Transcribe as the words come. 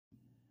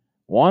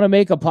Want to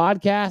make a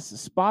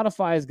podcast?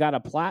 Spotify has got a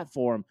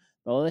platform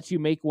that lets you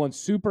make one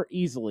super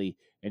easily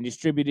and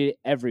distribute it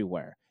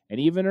everywhere and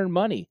even earn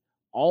money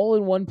all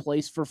in one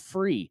place for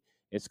free.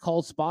 It's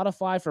called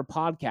Spotify for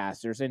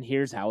Podcasters, and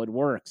here's how it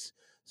works.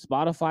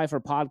 Spotify for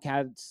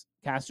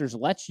Podcasters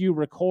lets you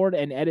record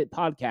and edit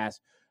podcasts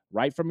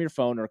right from your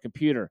phone or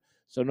computer.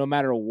 So no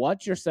matter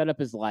what your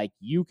setup is like,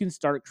 you can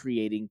start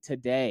creating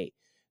today.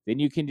 Then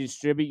you can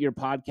distribute your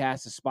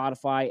podcast to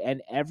Spotify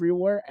and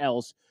everywhere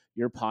else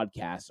your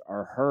podcasts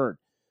are heard.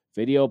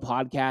 Video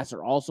podcasts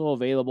are also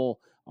available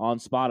on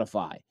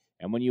Spotify.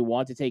 And when you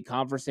want to take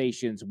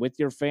conversations with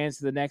your fans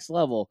to the next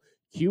level,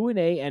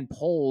 Q&A and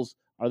polls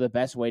are the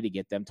best way to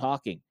get them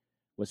talking.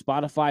 With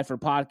Spotify for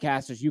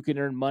Podcasters, you can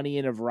earn money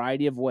in a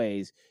variety of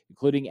ways,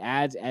 including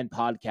ads and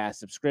podcast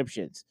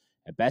subscriptions.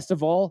 And best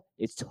of all,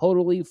 it's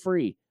totally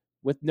free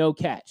with no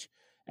catch.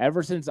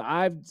 Ever since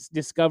I've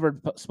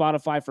discovered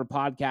Spotify for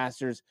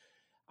Podcasters,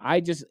 I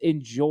just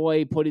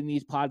enjoy putting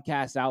these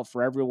podcasts out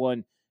for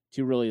everyone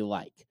to really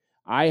like.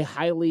 I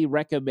highly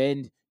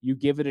recommend you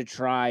give it a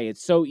try.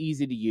 It's so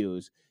easy to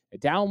use.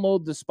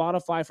 Download the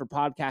Spotify for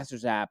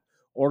Podcasters app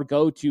or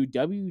go to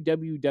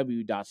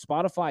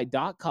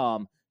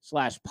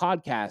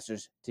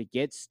www.spotify.com/podcasters to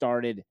get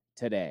started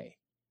today.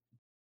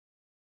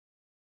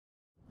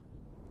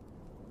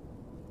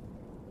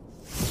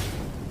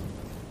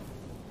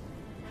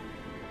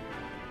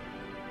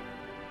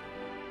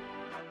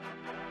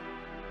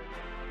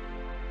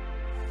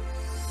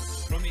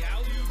 From the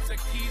alley-oops at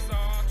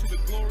Kezar to the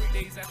glory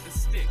days at the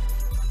stick.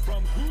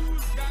 From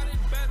who's got it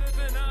better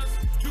than us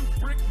to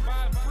brick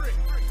by brick.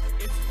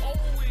 It's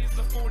always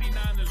the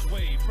 49ers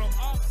way. From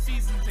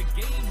off-season to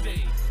game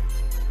day.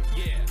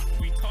 Yeah,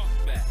 we talk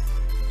back.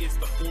 It's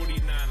the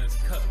 49ers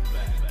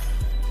cutback.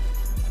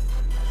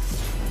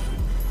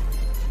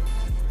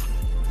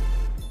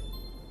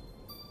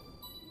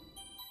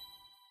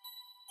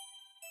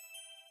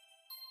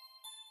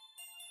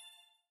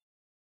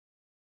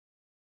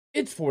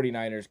 It's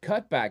 49ers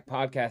Cutback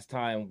podcast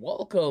time.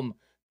 Welcome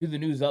to the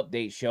news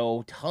update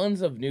show.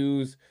 Tons of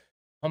news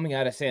coming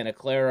out of Santa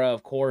Clara,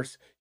 of course.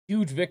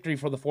 Huge victory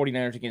for the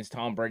 49ers against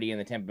Tom Brady and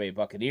the Tampa Bay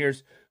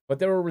Buccaneers, but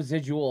there were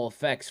residual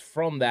effects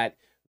from that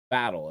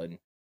battle, and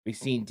we've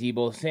seen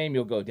Deebo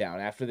Samuel go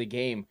down. After the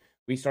game,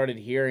 we started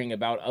hearing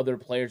about other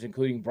players,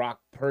 including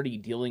Brock Purdy,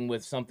 dealing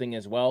with something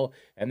as well,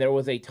 and there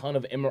was a ton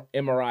of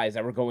MRIs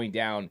that were going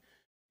down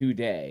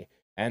today.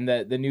 And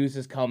the news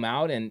has come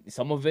out, and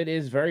some of it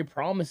is very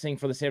promising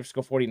for the San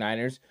Francisco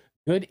 49ers.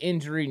 Good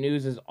injury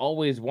news is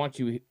always what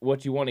you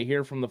want to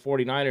hear from the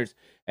 49ers,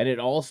 and it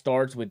all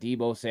starts with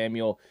Deebo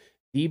Samuel.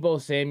 Deebo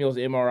Samuel's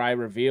MRI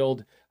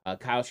revealed,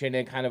 Kyle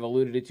Shanahan kind of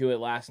alluded to it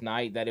last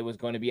night, that it was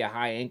going to be a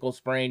high ankle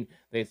sprain.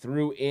 They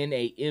threw in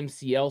a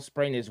MCL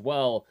sprain as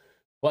well.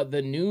 But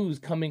the news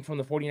coming from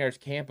the 49ers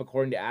camp,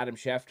 according to Adam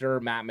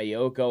Schefter, Matt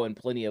Mayoko, and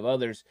plenty of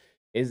others,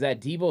 is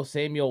that Deebo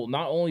Samuel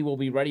not only will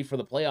be ready for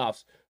the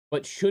playoffs,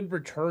 but should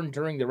return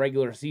during the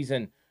regular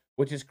season,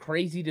 which is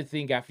crazy to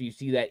think after you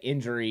see that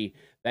injury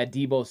that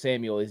Deebo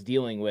Samuel is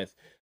dealing with.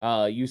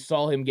 You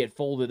saw him get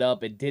folded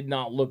up. It did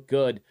not look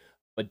good,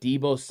 but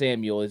Deebo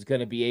Samuel is going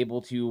to be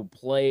able to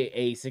play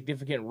a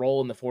significant role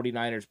in the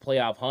 49ers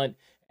playoff hunt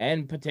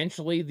and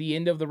potentially the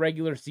end of the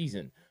regular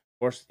season. Of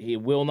course, he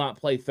will not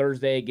play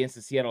Thursday against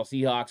the Seattle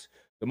Seahawks,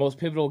 the most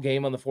pivotal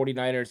game on the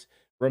 49ers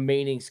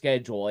remaining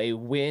schedule. A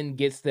win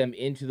gets them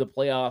into the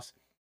playoffs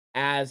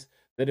as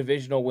the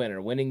divisional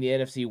winner. Winning the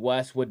NFC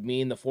West would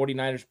mean the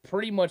 49ers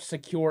pretty much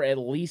secure at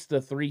least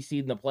the 3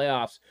 seed in the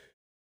playoffs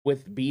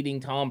with beating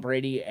Tom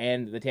Brady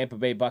and the Tampa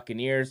Bay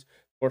Buccaneers.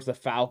 Of course, the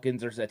Falcons,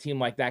 there's a team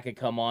like that could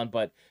come on,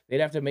 but they'd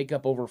have to make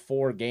up over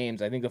 4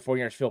 games. I think the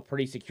 49ers feel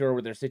pretty secure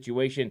with their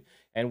situation,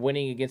 and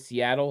winning against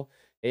Seattle,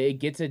 it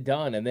gets it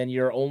done. And then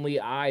your only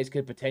eyes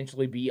could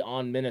potentially be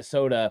on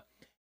Minnesota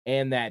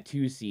and that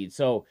 2 seed.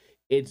 So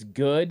it's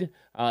good.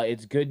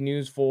 It's good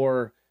news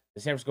for the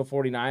San Francisco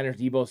 49ers.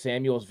 Deebo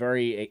Samuel is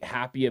very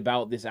happy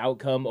about this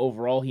outcome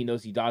overall. He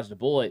knows he dodged a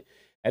bullet.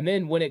 And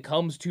then when it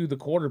comes to the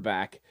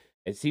quarterback,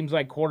 it seems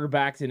like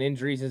quarterbacks and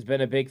injuries has been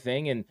a big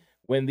thing. And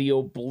when the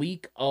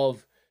oblique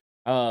of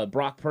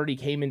Brock Purdy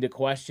came into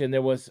question,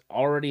 there was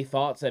already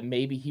thoughts that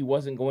maybe he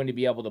wasn't going to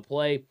be able to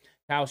play.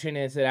 Kyle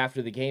Shanahan said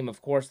after the game,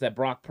 of course, that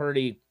Brock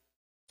Purdy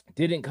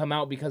didn't come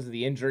out because of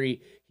the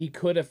injury. He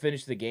could have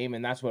finished the game,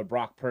 and that's what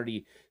Brock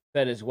Purdy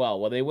said as well.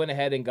 Well, they went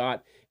ahead and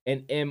got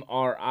an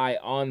MRI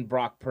on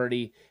Brock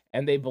Purdy,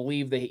 and they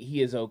believe that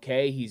he is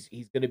okay. He's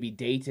going to be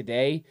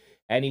day-to-day,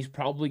 and he's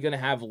probably going to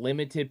have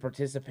limited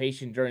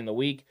participation during the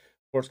week.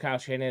 Of course, Kyle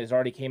Shanahan has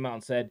already came out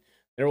and said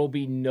there will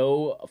be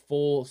no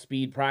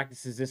full-speed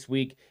practices this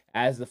week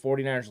as the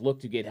 49ers look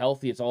to get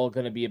healthy. It's all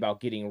going to be about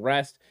getting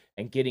rest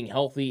and getting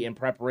healthy in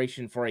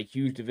preparation for a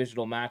huge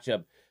divisional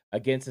matchup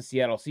against the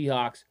Seattle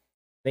Seahawks.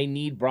 They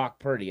need Brock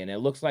Purdy, and it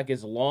looks like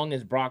as long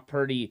as Brock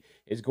Purdy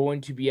is going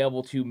to be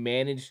able to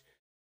manage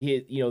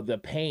the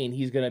pain,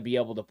 he's going to be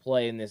able to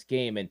play in this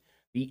game. And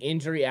the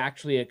injury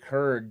actually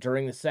occurred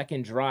during the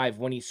second drive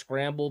when he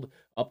scrambled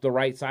up the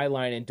right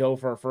sideline and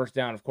dove for a first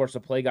down. Of course, the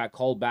play got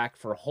called back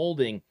for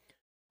holding,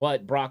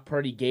 but Brock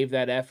Purdy gave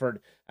that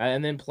effort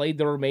and then played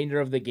the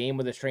remainder of the game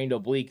with a strained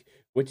oblique,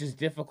 which is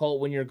difficult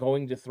when you're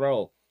going to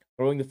throw.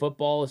 Throwing the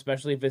football,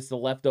 especially if it's the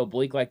left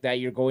oblique like that,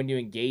 you're going to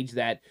engage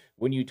that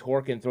when you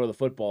torque and throw the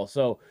football.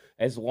 So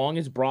as long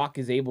as Brock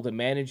is able to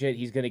manage it,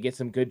 he's going to get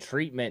some good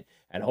treatment,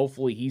 and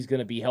hopefully he's going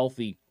to be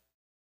healthy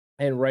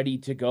and ready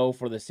to go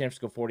for the San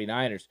Francisco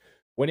 49ers.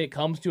 When it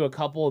comes to a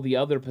couple of the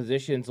other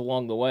positions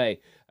along the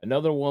way,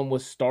 another one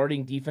was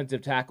starting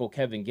defensive tackle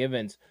Kevin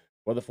Givens,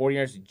 where the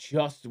 49ers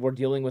just were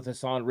dealing with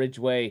Hassan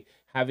Ridgeway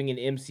having an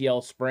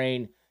MCL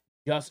sprain,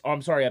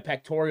 a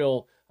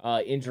pectoral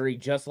injury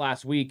just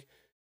last week.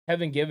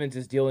 Kevin Givens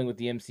is dealing with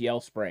the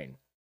MCL sprain.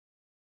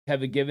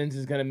 Kevin Givens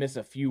is going to miss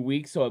a few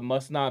weeks, so it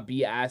must not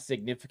be as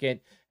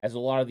significant as a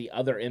lot of the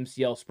other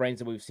MCL sprains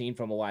that we've seen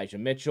from Elijah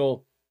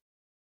Mitchell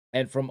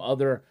and from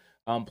other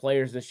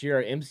players this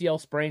year. MCL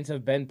sprains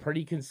have been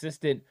pretty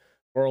consistent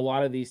for a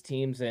lot of these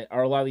teams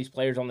or a lot of these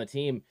players on the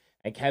team,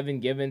 and Kevin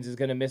Givens is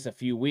going to miss a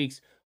few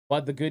weeks.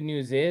 But the good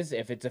news is,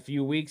 if it's a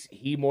few weeks,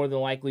 he more than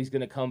likely is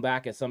going to come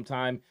back at some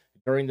time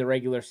during the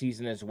regular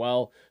season as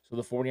well. So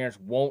the 49ers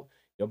won't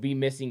be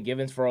missing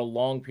Givens for a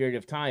long period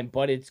of time,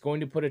 but it's going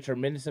to put a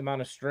tremendous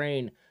amount of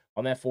strain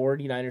on that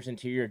 49ers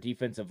interior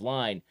defensive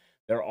line.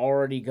 They're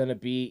already going to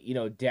be,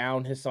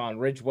 down Hassan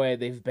Ridgeway.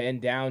 They've been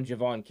down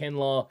Javon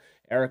Kinlaw.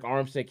 Eric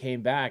Armstead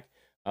came back,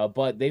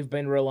 but they've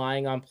been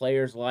relying on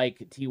players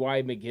like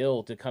T.Y.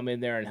 McGill to come in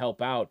there and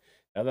help out.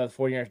 Now that the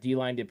 49ers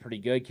D-line did pretty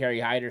good. Kerry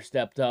Hyder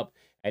stepped up,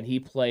 and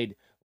he played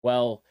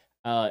well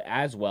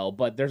as well.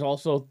 But there's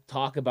also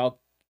talk about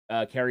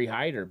Kerry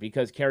Hyder,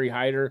 because Kerry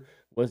Hyder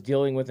was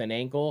dealing with an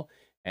ankle,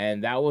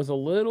 and that was a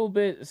little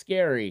bit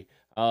scary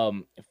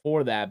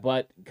for that.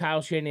 But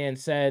Kyle Shanahan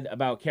said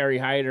about Kerry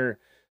Hyder,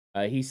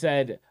 he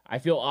said, "I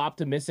feel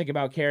optimistic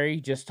about Kerry,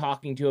 just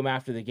talking to him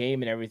after the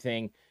game and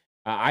everything.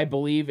 I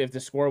believe if the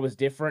score was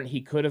different,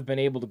 he could have been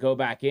able to go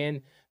back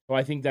in. So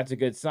I think that's a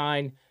good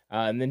sign."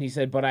 And then he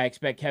said, "But I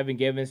expect Kevin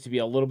Givens to be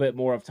a little bit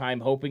more of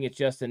time, hoping it's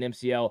just an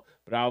MCL,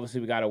 but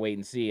obviously we got to wait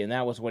and see." And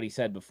that was what he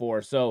said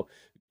before. So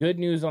good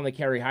news on the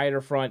Kerry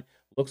Hyder front.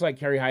 Looks like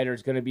Kerry Hyder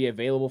is going to be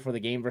available for the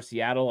game for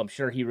Seattle. I'm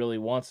sure he really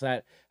wants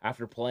that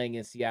after playing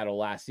in Seattle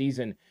last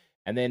season.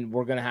 And then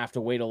we're going to have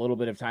to wait a little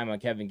bit of time on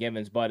Kevin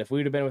Givens. But if we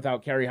would have been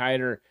without Kerry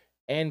Hyder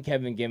and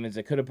Kevin Givens,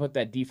 it could have put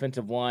that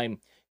defensive line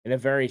in a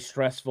very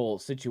stressful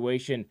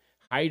situation.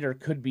 Hyder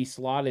could be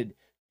slotted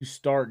to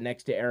start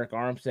next to Eric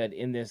Armstead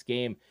in this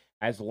game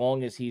as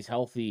long as he's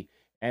healthy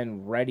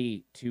and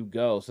ready to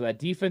go. So that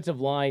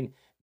defensive line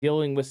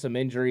dealing with some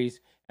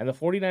injuries, and the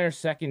 49ers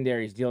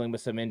secondary is dealing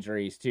with some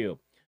injuries too,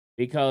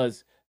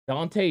 because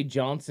Dante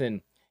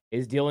Johnson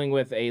is dealing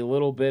with a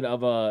little bit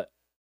of a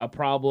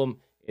problem,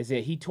 is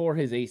that he tore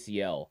his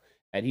ACL,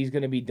 and he's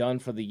going to be done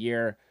for the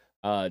year.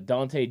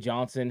 Dante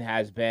Johnson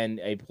has been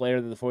a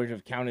player that the 49ers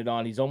have counted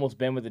on. He's almost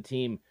been with the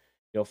team,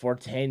 for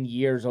 10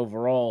 years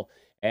overall,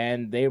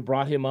 and they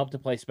brought him up to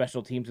play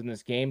special teams in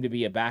this game to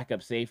be a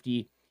backup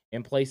safety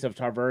in place of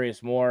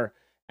Tarvarius Moore,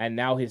 and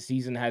now his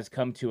season has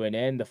come to an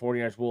end. The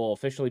 49ers will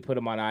officially put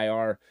him on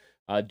IR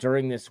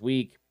during this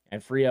week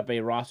and free up a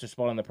roster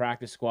spot on the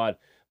practice squad.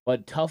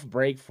 But tough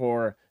break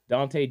for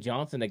Dante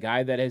Johnson, a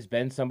guy that has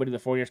been somebody the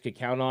 49ers could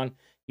count on.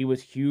 He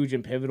was huge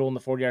and pivotal in the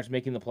 49ers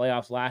making the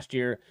playoffs last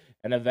year,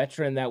 and a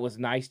veteran that was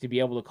nice to be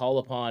able to call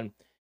upon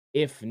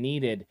if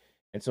needed.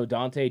 And so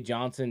Dante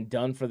Johnson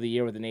done for the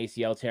year with an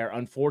ACL tear.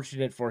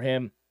 Unfortunate for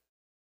him.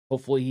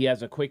 Hopefully he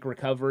has a quick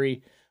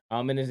recovery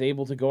and is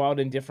able to go out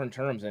in different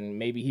terms, and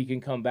maybe he can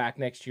come back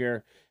next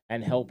year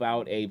and help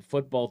out a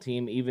football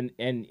team,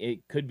 and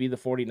it could be the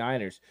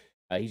 49ers.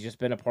 He's just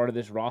been a part of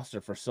this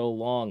roster for so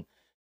long.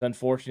 It's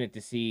unfortunate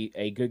to see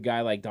a good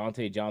guy like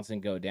Dante Johnson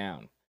go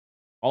down.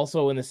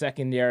 Also in the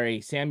secondary,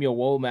 Samuel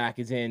Womack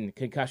is in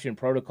concussion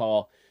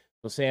protocol.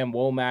 So Sam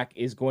Womack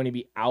is going to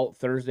be out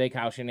Thursday.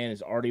 Kyle Shanahan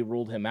has already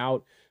ruled him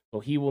out, so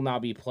he will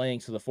not be playing.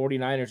 So the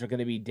 49ers are going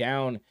to be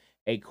down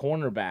a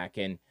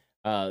cornerback. And,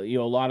 a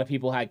lot of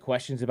people had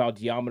questions about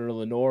Deommodore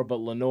Lenoir, but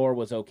Lenoir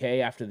was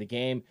okay after the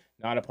game,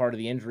 not a part of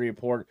the injury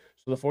report.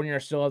 So the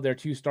 49ers still have their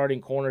two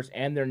starting corners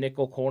and their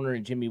nickel corner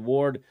in Jimmy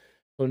Ward.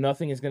 So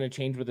nothing is going to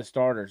change with the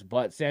starters.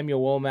 But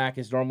Samuel Womack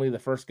is normally the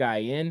first guy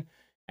in,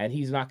 and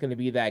he's not going to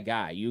be that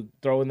guy. You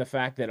throw in the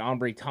fact that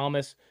Ombre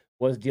Thomas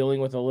was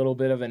dealing with a little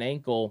bit of an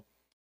ankle,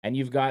 and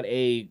you've got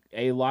a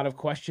lot of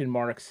question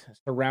marks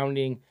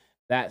surrounding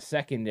that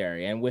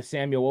secondary. And with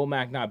Samuel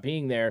Womack not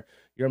being there,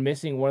 you're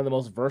missing one of the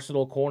most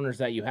versatile corners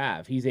that you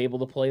have. He's able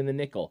to play in the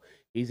nickel.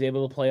 He's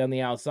able to play on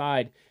the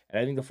outside. And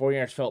I think the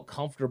 49ers felt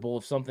comfortable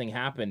if something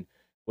happened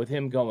with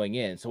him going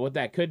in. So what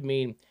that could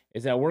mean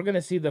is that we're going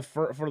to see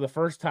for the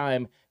first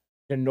time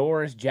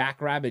Janoris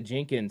Jackrabbit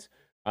Jenkins.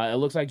 It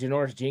looks like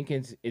Janoris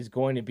Jenkins is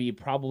going to be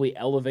probably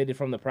elevated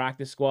from the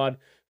practice squad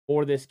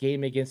for this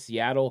game against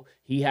Seattle.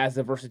 He has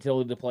the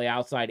versatility to play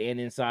outside and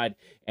inside,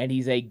 and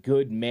he's a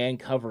good man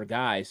cover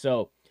guy.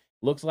 So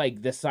looks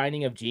like the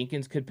signing of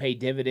Jenkins could pay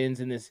dividends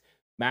in this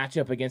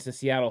matchup against the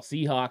Seattle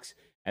Seahawks,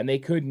 and they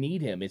could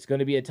need him. It's going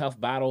to be a tough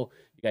battle.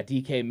 You got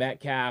DK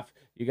Metcalf.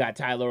 You got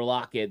Tyler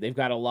Lockett. They've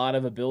got a lot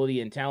of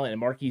ability and talent, and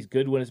Marquise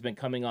Goodwin has been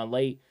coming on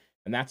late,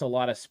 and that's a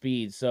lot of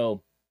speed.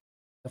 So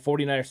the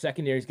 49ers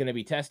secondary is going to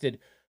be tested,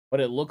 but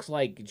it looks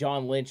like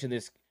John Lynch and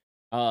this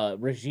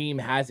regime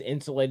has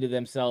insulated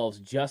themselves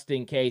just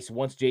in case.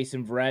 Once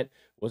Jason Verrett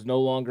was no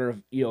longer,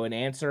 an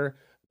answer,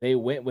 they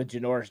went with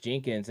Janoris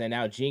Jenkins, and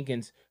now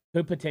Jenkins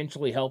could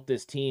potentially help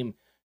this team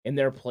in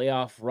their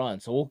playoff run.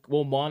 So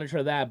we'll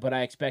monitor that, but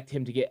I expect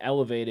him to get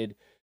elevated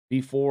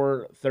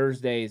before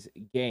Thursday's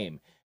game.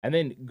 And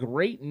then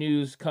great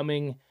news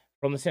coming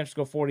from the San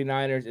Francisco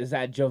 49ers is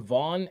that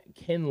Javon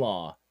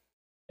Kinlaw,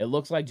 it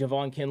looks like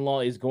Javon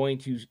Kinlaw is going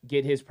to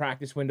get his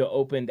practice window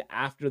opened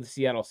after the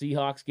Seattle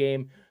Seahawks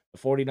game. The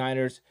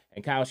 49ers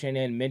and Kyle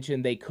Shanahan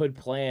mentioned they could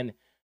plan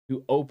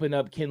to open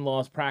up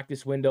Kinlaw's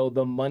practice window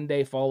the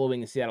Monday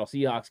following the Seattle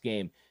Seahawks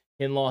game.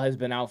 Kinlaw has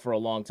been out for a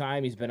long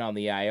time. He's been on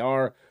the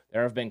IR.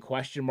 There have been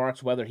question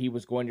marks whether he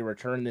was going to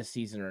return this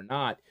season or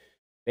not.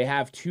 They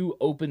have 2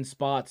 open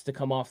spots to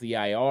come off the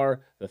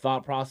IR. The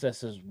thought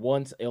process is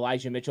once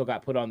Elijah Mitchell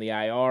got put on the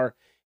IR,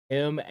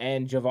 him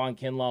and Javon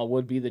Kinlaw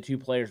would be the 2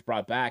 players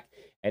brought back,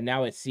 and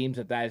now it seems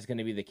that is going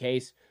to be the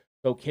case.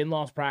 So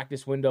Kinlaw's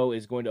practice window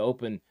is going to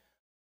open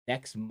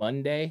next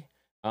Monday.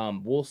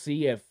 We'll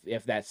see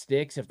if that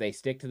sticks, if they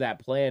stick to that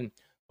plan,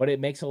 but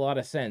it makes a lot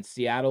of sense.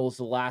 Seattle is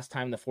the last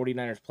time the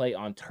 49ers play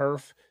on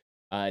turf.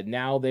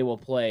 Now they will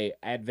play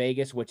at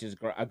Vegas, which is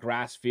a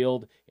grass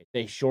field. It's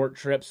a short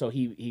trip, so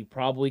he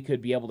probably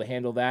could be able to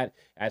handle that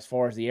as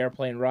far as the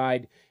airplane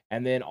ride.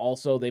 And then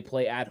also they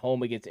play at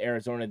home against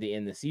Arizona to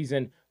end the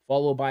season,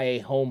 followed by a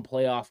home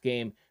playoff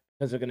game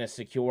because they're going to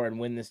secure and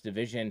win this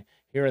division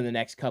here in the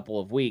next couple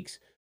of weeks.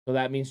 So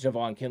that means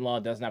Javon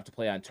Kinlaw doesn't have to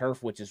play on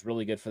turf, which is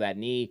really good for that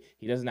knee.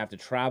 He doesn't have to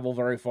travel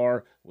very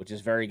far, which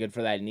is very good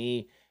for that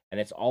knee. And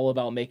it's all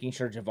about making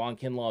sure Javon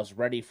Kinlaw is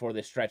ready for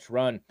this stretch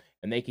run,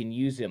 and they can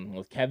use him.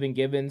 With Kevin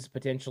Givens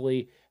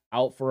potentially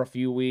out for a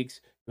few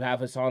weeks, you have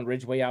Hassan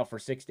Ridgeway out for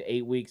 6 to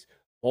 8 weeks.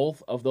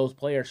 Both of those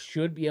players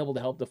should be able to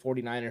help the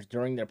 49ers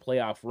during their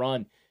playoff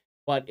run.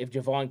 But if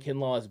Javon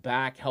Kinlaw is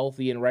back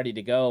healthy and ready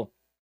to go,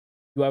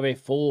 you have a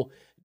full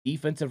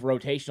defensive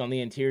rotation on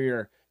the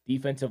interior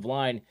defensive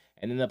line.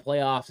 And in the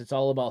playoffs, it's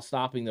all about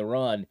stopping the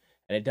run.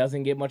 And it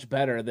doesn't get much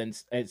better than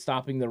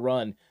stopping the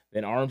run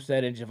than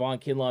Armstead and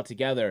Javon Kinlaw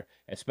together,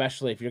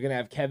 especially if you're going to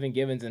have Kevin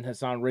Givens and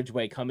Hassan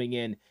Ridgeway coming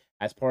in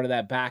as part of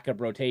that backup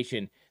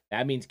rotation.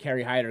 That means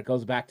Kerry Hyder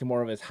goes back to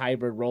more of his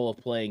hybrid role of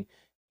playing,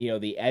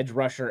 the edge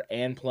rusher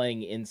and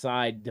playing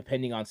inside,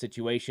 depending on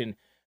situation.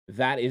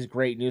 That is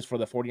great news for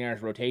the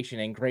 49ers rotation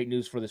and great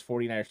news for this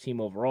 49ers team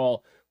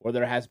overall, where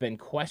there has been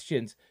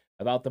questions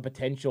about the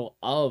potential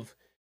of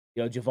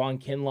Javon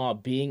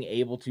Kinlaw being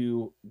able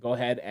to go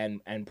ahead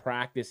and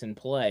practice and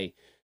play.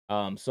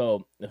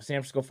 So the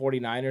San Francisco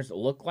 49ers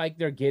look like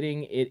they're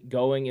getting it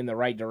going in the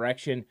right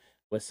direction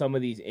with some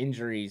of these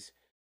injuries.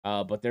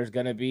 But there's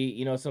going to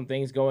be, some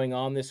things going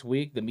on this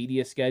week. The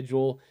media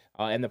schedule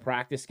and the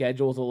practice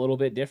schedule is a little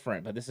bit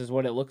different, but this is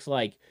what it looks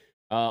like.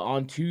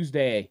 On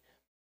Tuesday,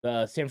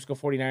 the San Francisco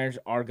 49ers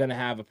are going to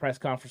have a press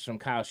conference from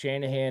Kyle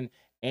Shanahan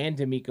and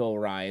D'Amico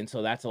Ryan,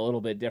 so that's a little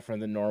bit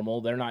different than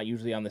normal. They're not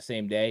usually on the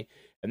same day,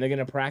 and they're going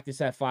to practice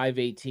at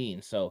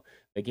 5:18. So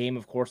the game,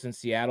 of course, in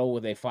Seattle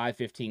with a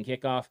 5:15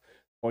 kickoff,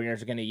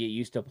 49ers are going to get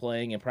used to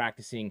playing and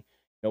practicing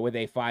with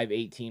a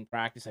 5:18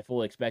 practice. I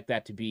fully expect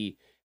that to be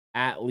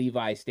at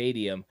Levi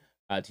Stadium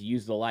to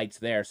use the lights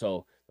there.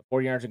 So the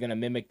 49ers are going to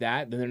mimic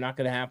that. Then they're not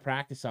going to have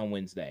practice on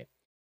Wednesday.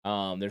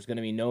 There's going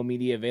to be no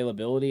media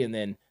availability, and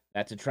then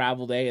that's a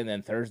travel day, and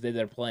then Thursday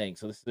they're playing.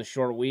 So this is a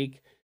short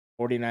week.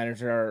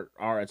 49ers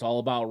are it's all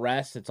about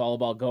rest. It's all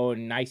about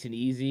going nice and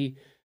easy.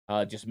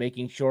 Just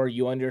making sure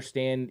you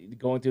understand,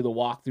 going through the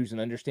walkthroughs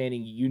and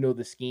understanding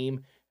the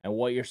scheme and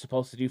what you're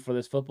supposed to do for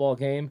this football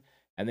game.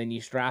 And then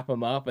you strap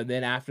them up. And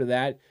then after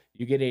that,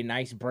 you get a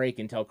nice break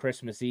until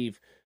Christmas Eve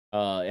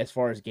as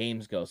far as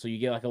games go. So you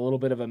get like a little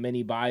bit of a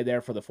mini bye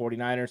there for the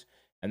 49ers.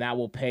 And that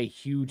will pay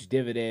huge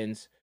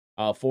dividends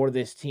for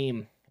this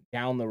team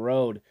down the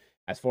road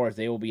as far as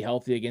they will be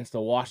healthy against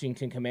the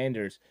Washington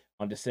Commanders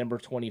on December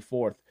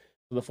 24th.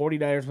 So the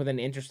 49ers with an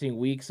interesting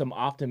week, some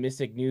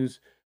optimistic news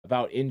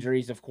about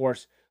injuries. Of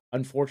course,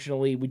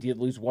 unfortunately, we did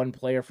lose one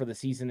player for the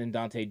season in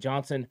Dante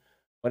Johnson,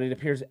 but it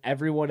appears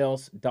everyone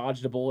else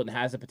dodged a bullet and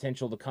has the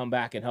potential to come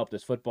back and help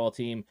this football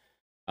team.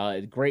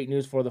 Great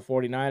news for the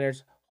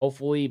 49ers.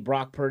 Hopefully,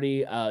 Brock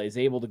Purdy is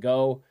able to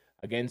go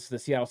against the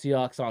Seattle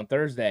Seahawks on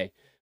Thursday.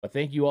 But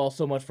thank you all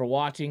so much for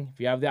watching. If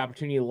you have the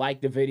opportunity to like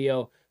the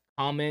video,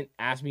 comment,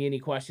 ask me any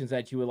questions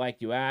that you would like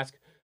to ask.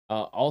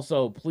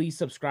 Also, please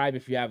subscribe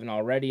if you haven't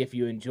already. If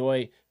you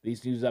enjoy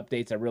these news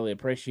updates, I really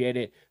appreciate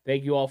it.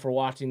 Thank you all for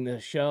watching the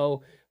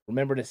show.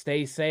 Remember to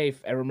stay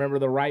safe, and remember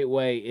the right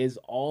way is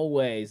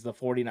always the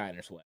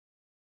 49ers way.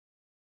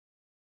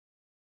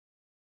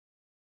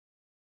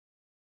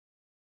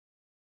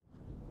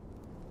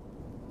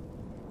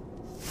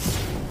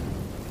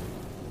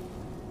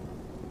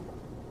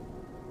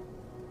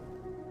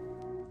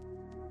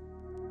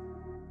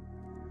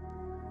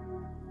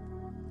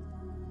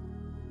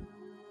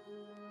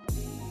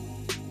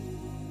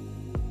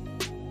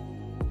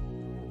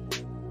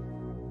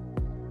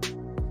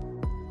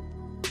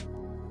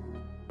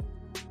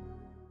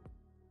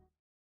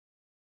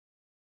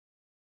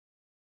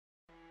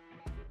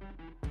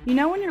 You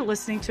know when you're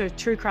listening to a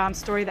true crime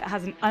story that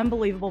has an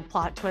unbelievable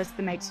plot twist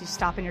that makes you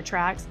stop in your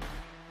tracks?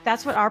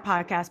 That's what our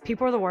podcast,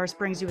 People Are the Worst,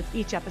 brings you with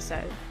each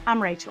episode.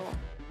 I'm Rachel.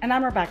 And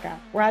I'm Rebecca.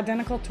 We're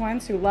identical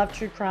twins who love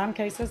true crime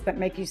cases that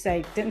make you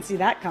say, didn't see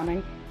that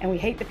coming, and we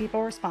hate the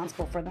people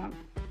responsible for them.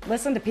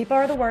 Listen to People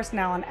Are the Worst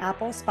now on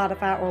Apple,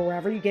 Spotify, or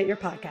wherever you get your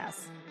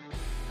podcasts.